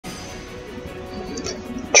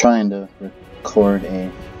trying to record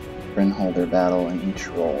a Brynhildr battle in each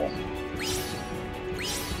role.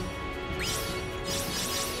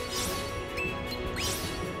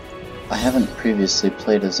 I haven't previously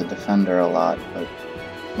played as a defender a lot, but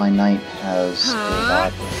my knight has a lot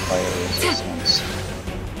of fire resistance.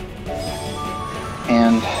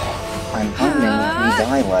 And I'm finding we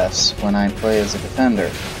die less when I play as a defender.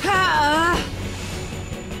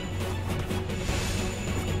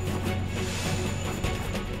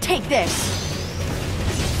 Take this!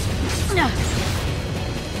 Ooh.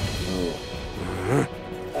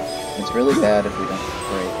 It's really bad if we don't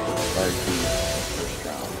break our beat the first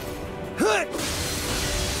round.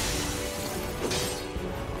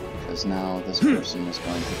 Because now this person is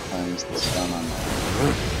going to cleanse the stun on that.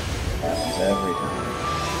 Happens every time.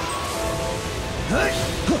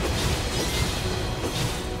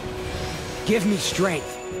 Give me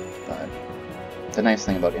strength. But the nice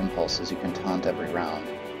thing about Impulse is you can taunt every round,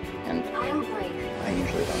 and I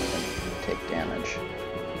usually don't even take damage.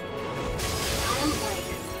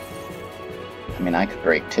 I mean, I could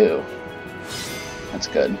break too. That's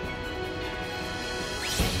good.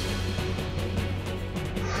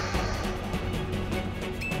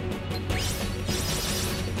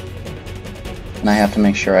 And I have to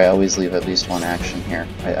make sure I always leave at least one action here.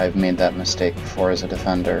 I've made that mistake before as a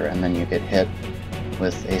defender, and then you get hit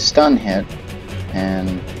with a stun hit,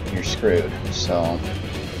 and you're screwed. So,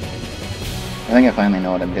 I think I finally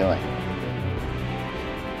know what I'm doing.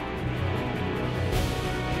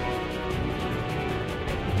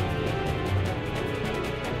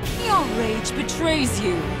 Your rage betrays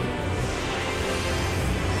you.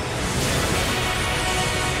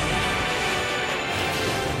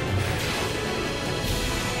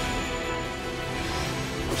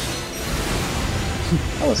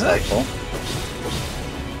 That was helpful.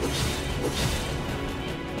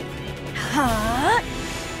 Huh?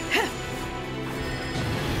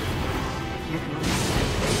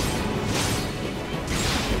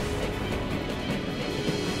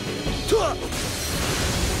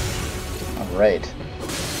 All right.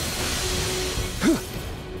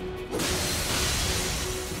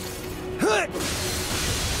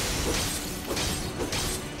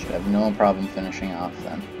 Should have no problem finishing off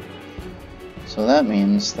then. So that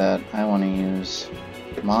means that I want to use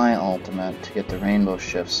my ultimate to get the rainbow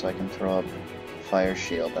shift so I can throw up fire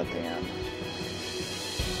shield at the end.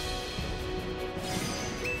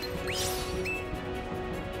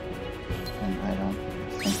 And I don't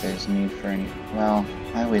think there's need for any... Well,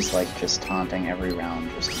 I always like just taunting every round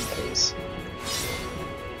just in case.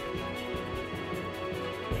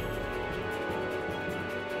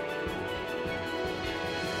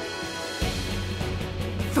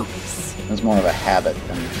 Focus. It was more of a habit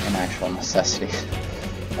than an actual necessity.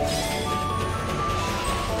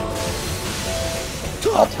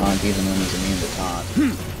 I'll taunt even when he's immune to taunt.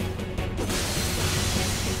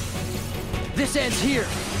 This ends here.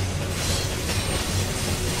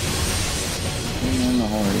 And the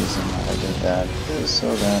whole reason that I did that is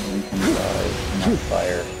so that we can drive enough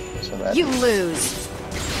fire so that You lose.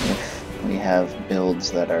 if we have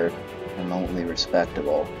builds that are remotely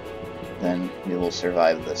respectable, then we will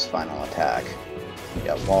survive this final attack. We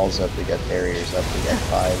got walls up, we got barriers up, we got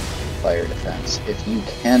 5 fire defense. If you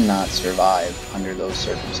cannot survive under those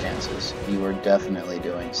circumstances, you are definitely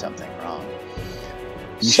doing something wrong.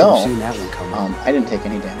 You should have seen that one coming. I didn't take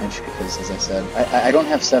any damage because, as I said, I don't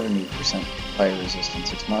have 70% fire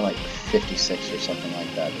resistance. It's more like 56 or something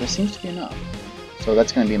like that. But it seems to be enough. So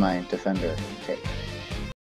that's going to be my defender take.